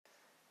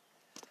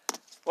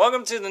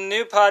Welcome to the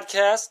new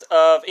podcast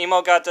of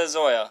Emo Gata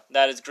Zoya.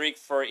 That is Greek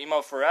for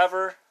Emo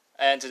Forever.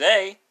 And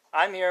today,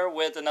 I'm here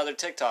with another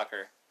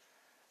TikToker.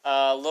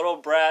 Little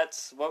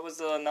Brats, what was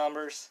the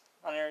numbers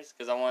on yours?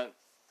 Because I want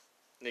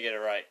to get it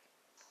right.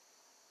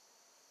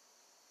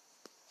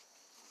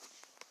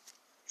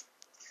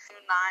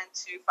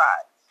 2925.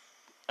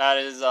 That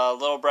is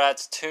Little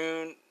Brats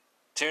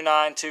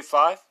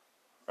 2925,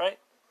 right?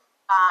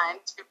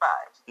 925.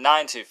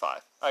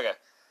 925. Okay.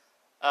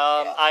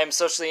 I'm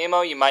socially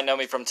emo. You might know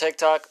me from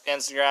TikTok,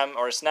 Instagram,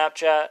 or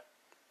Snapchat.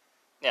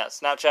 Yeah,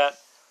 Snapchat.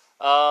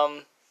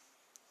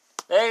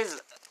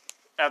 Today's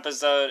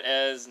episode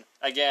is,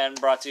 again,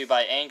 brought to you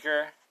by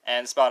Anchor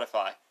and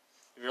Spotify.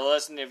 If you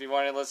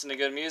want to listen to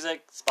good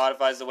music,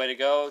 Spotify's the way to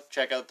go.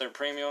 Check out their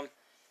premium.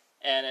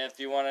 And if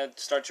you want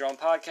to start your own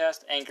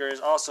podcast, Anchor is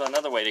also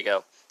another way to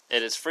go.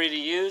 It is free to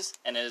use,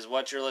 and it is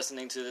what you're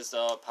listening to this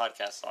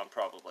podcast on,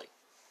 probably.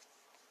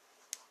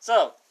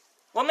 So,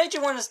 what made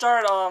you want to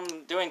start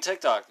doing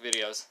TikTok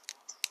videos?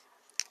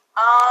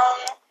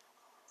 I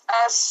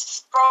was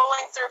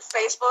scrolling through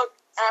Facebook,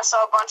 and I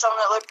saw a bunch of them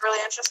that looked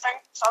really interesting,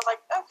 so I was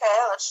like,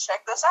 okay, let's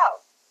check this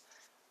out.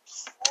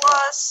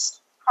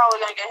 Was probably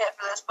going to get hit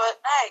for this, but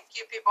hey,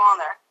 keep people on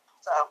there,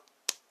 so.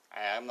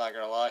 I'm not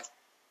going to lie.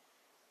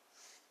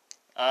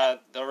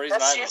 The reason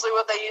That's usually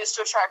what they use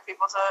to attract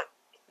people to it.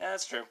 Yeah,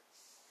 that's true.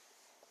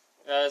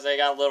 They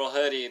got Little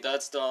Hoodie.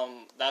 That's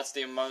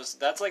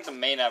like the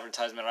main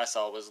advertisement I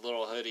saw was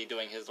Little Hoodie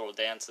doing his little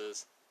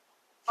dances.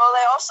 Well,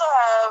 they also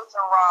have The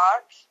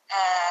Rock,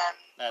 and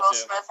Will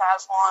Smith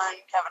has one,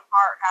 Kevin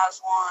Hart has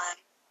one,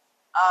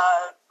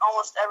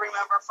 almost every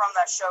member from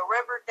that show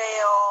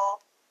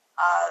Riverdale,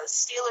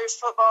 Steelers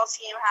football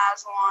team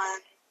has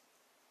one.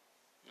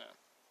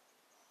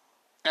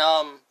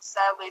 Yeah.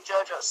 Sadly,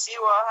 JoJo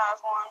Siwa has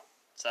one.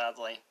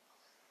 Sadly.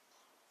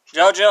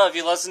 JoJo, if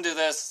you listen to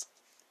this,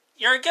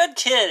 you're a good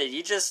kid.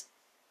 You just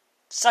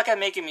suck at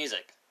making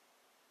music.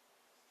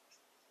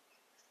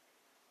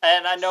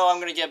 And I know I'm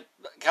going to get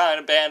kind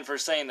of banned for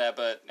saying that,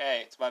 but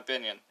hey, it's my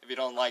opinion. If you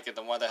don't like it,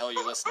 then why the hell are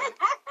you listening?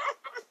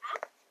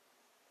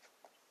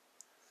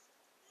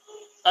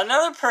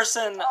 Another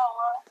person...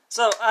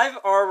 So, I've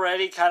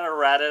already kind of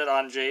ratted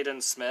on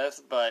Jaden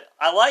Smith, but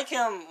I like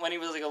him when he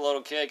was like a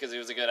little kid because he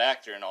was a good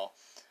actor and all.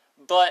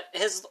 But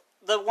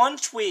the one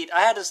tweet,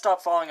 I had to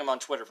stop following him on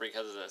Twitter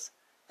because of this.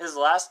 His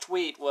last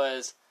tweet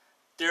was,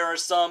 "There are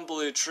some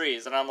blue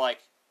trees," and I'm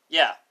like,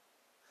 yeah,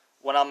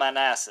 when I'm on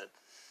acid.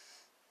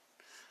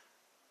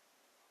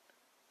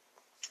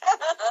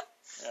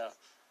 Yeah.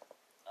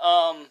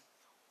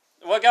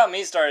 What got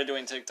me started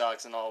doing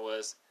TikToks and all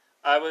was,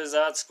 I was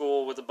at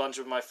school with a bunch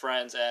of my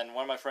friends, and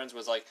one of my friends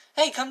was like,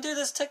 "Hey, come do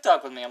this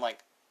TikTok with me." I'm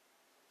like,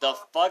 the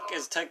fuck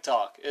is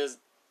TikTok? Is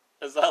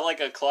that like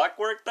a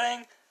clockwork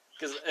thing?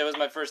 Because it was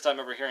my first time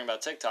ever hearing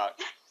about TikTok.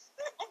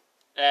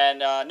 And,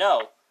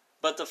 no.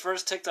 But the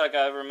first TikTok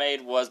I ever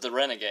made was the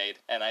Renegade,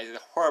 and I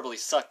horribly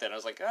sucked at it. I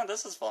was like, oh,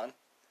 this is fun.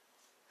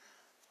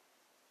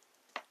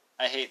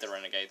 I hate the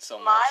Renegade so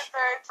much. My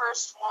very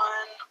first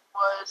one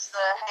was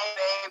the, "Hey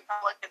babe,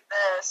 look at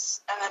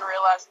this," and then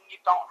realizing you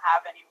don't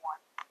have anyone.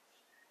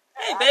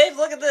 Hey babe,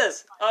 look at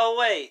this! Oh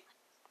wait,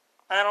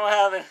 I don't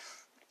have it.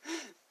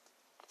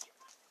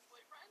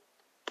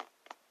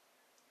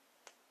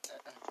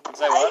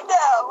 Say what? I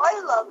know,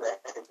 I love it.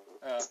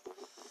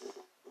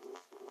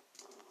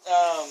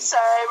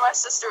 Sorry, my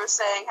sister was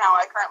saying how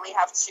I currently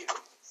have two.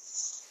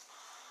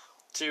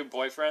 Two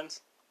boyfriends?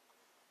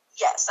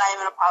 Yes, I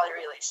am in a poly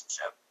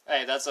relationship.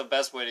 Hey, that's the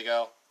best way to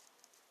go.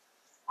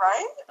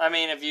 Right? I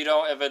mean, if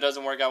it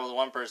doesn't work out with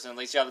one person, at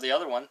least you have the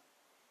other one.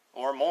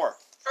 Or more.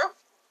 True.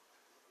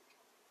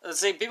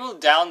 See, people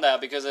down that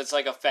because it's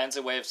like a fancy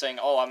way of saying,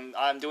 oh,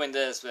 I'm doing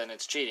this, and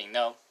it's cheating.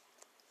 No.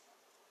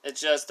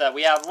 It's just that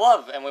we have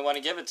love, and we want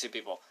to give it to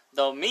people.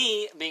 Though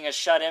me, being a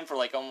shut-in for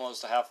like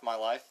almost half of my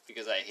life,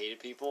 because I hated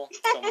people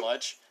so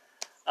much,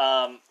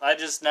 I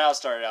just now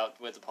started out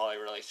with a poly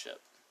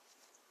relationship.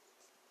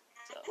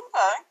 So.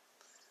 Okay.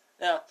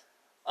 Yeah.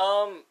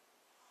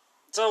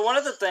 So one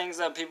of the things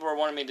that people were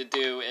wanting me to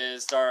do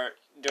is start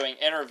doing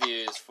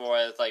interviews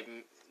for like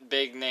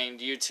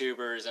big-named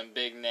YouTubers and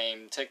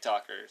big-name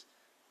TikTokers.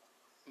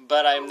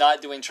 But I'm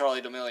not doing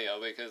Charli D'Amelio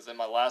because in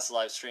my last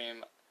live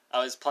stream,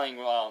 I was playing,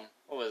 what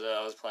was it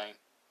I was playing?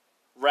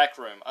 Rec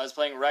Room. I was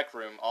playing Rec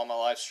Room on my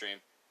live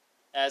stream.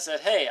 And I said,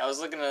 hey, I was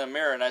looking in the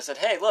mirror and I said,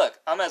 hey, look,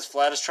 I'm as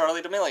flat as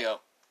Charli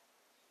D'Amelio.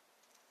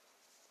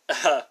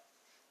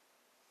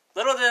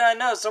 Little did I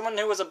know, someone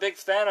who was a big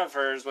fan of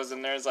hers was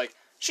in there. It's like,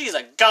 she's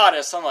a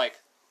goddess. I'm like,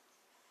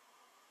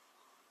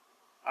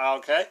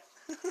 okay.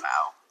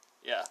 Wow.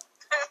 Yeah.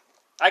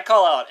 I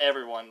call out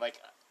everyone.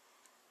 Like,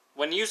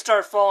 when you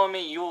start following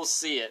me, you will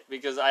see it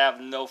because I have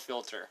no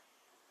filter.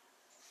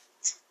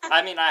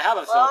 I mean, I have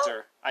a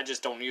filter. I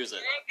just don't use it.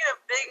 You didn't get a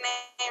big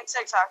name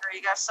TikToker.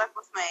 You got stuck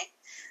with me.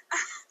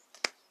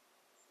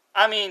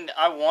 I mean,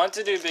 I want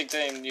to do big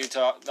name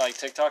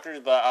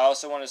TikTokers, but I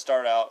also want to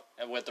start out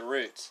with the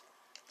roots.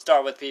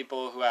 Start with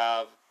people who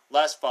have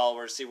less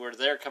followers, see where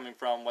they're coming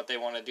from, what they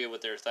want to do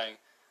with their thing.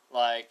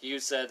 Like, you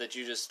said that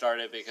you just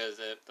started because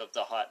of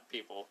the hot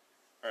people,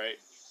 right?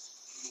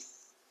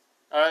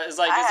 Is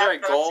there a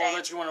goal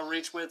that you want to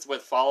reach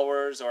with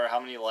followers, or how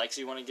many likes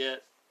you want to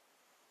get?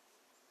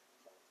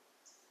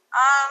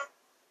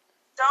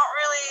 Don't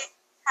really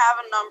have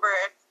a number.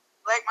 If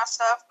you like my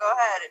stuff, go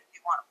ahead. If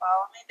you want to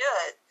follow me, do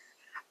it.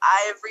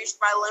 I have reached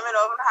my limit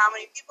of how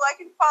many people I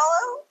can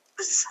follow,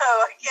 so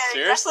I can't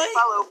exactly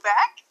follow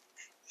back.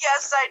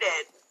 Yes, I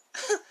did.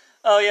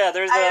 Oh yeah,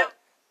 there's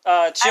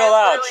chill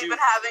out. I've literally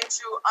been having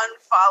to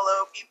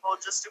unfollow people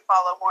just to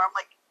follow more. I'm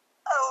like,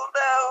 oh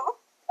no,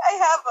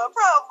 I have a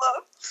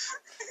problem.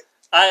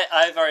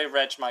 I've already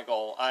reached my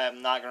goal. I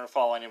am not going to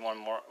follow anyone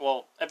more.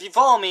 Well, if you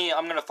follow me,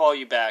 I'm going to follow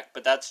you back,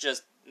 but that's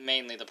just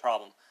mainly the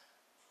problem.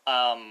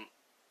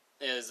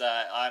 Is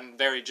that I'm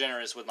very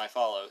generous with my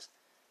follows.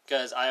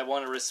 Because I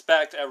want to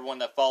respect everyone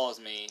that follows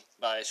me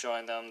by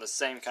showing them the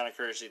same kind of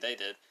courtesy they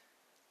did.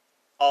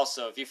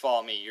 Also, if you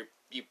follow me,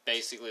 you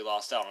basically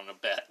lost out on a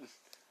bet.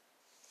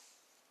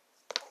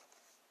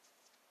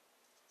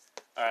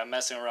 Alright, I'm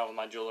messing around with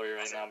my jewelry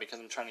right now because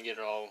I'm trying to get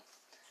it all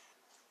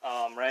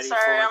ready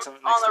Sorry, for next week.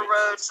 I'm on the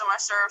road, so my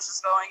service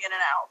is going in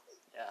and out.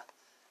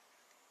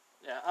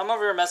 Yeah, I'm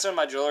over here messing with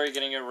my jewelry,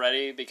 getting it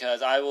ready,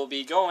 because I will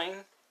be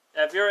going...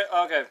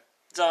 Okay,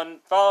 so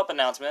follow-up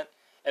announcement.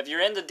 If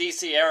you're in the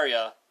DC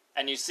area,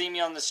 and you see me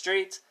on the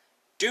streets,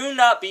 do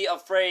not be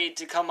afraid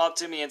to come up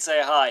to me and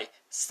say hi.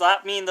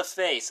 Slap me in the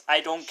face. I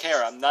don't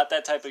care. I'm not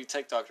that type of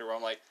TikToker where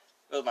I'm like,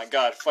 oh my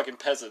god, fucking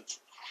peasant.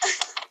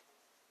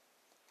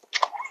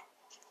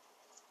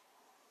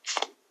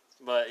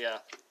 But yeah.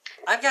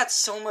 I've got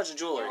so much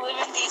jewelry. You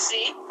live in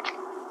DC?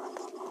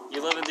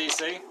 You live in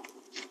DC?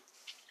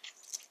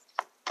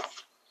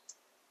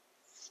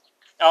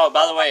 Oh,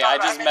 by the way, I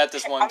just met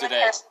this one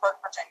today.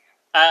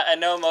 I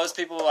know most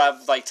people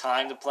have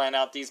time to plan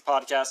out these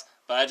podcasts,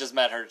 but I just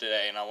met her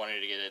today, and I wanted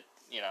to get it,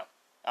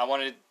 I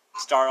wanted to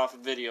start off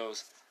with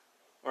videos,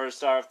 or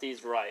start off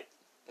these right,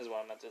 is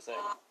what I meant to say.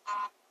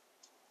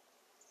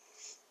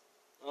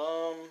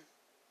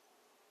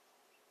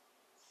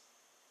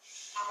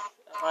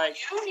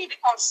 You need to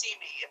come see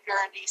me if you're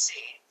in DC.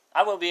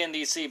 I will be in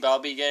DC, but I'll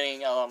be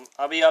getting,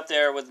 I'll be up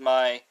there with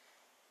my,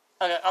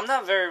 I'm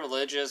not very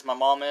religious, my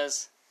mom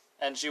is,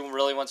 and she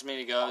really wants me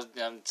to go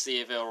and see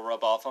if it'll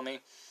rub off on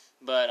me.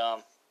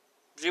 But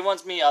she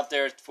wants me up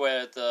there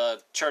with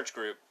the church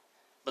group.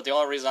 But the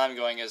only reason I'm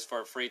going is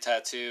for a free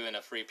tattoo and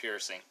a free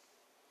piercing.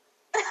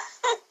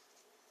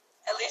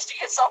 At least you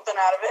get something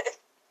out of it.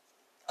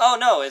 Oh,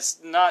 no, it's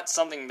not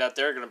something that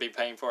they're going to be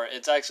paying for.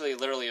 It's actually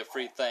literally a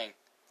free thing.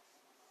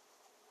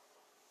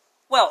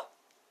 Well,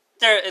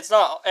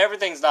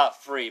 everything's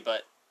not free,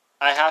 but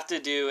I have to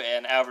do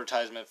an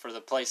advertisement for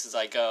the places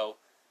I go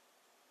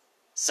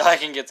so I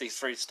can get these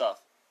free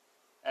stuff.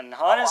 And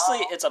honestly,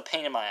 It's a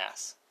pain in my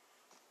ass.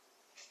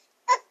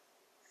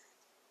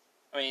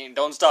 I mean,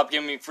 don't stop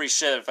giving me free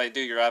shit if I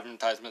do your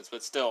advertisements,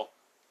 but still.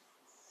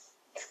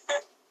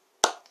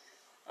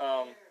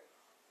 Oh,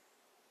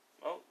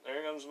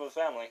 there comes my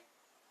family.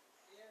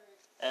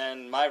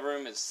 And my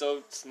room is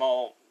so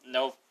small,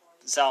 no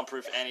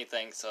soundproof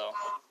anything, so...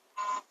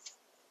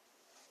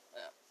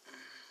 Yeah.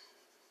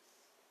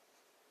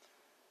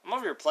 I'm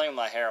over here playing with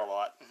my hair a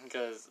lot,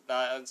 because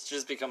it's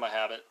just become a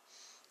habit.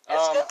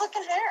 It's good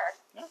looking hair.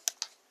 Yeah.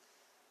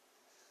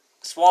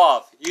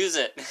 Suave. Use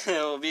it.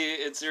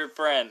 It's your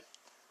friend.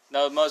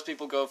 No, most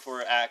people go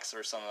for Axe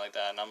or something like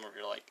that, and I'm over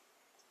here like,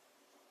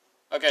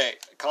 okay,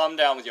 calm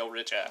down with your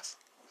rich ass.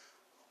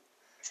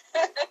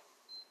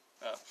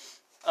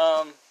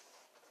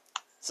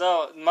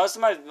 So most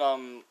of my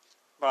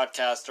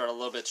podcasts are a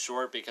little bit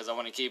short because I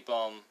want to keep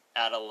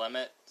at a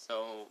limit,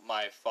 so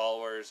my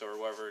followers or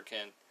whoever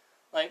can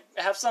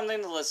have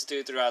something to listen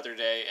to throughout their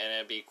day, and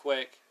it'd be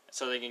quick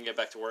so they can get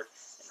back to work.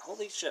 And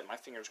holy shit, my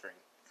finger's green.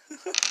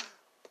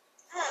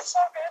 It's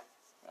all good.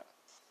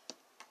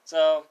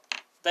 So,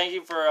 thank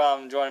you for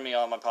joining me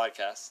on my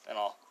podcast and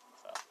all.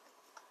 So.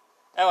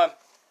 Anyway,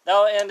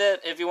 that'll end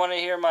it. If you want to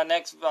hear my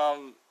next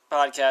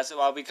podcast,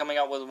 I'll be coming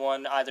out with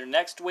one either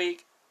next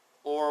week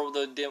or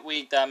the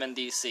week that I'm in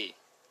DC.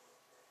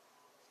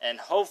 And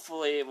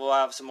hopefully we'll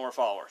have some more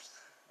followers.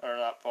 Or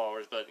not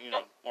followers, but,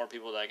 more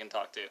people that I can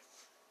talk to.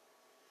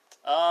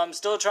 I'm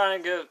still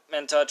trying to get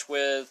in touch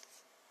with,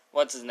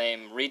 what's his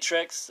name,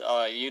 Retrix,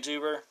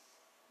 YouTuber.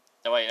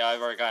 No, wait,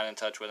 I've already gotten in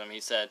touch with him.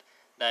 He said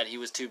that he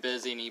was too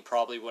busy and he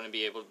probably wouldn't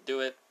be able to do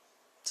it.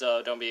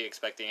 So don't be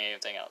expecting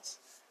anything else.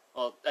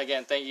 Well,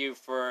 again, thank you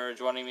for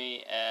joining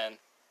me, and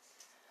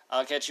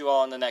I'll catch you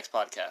all in the next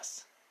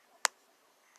podcast.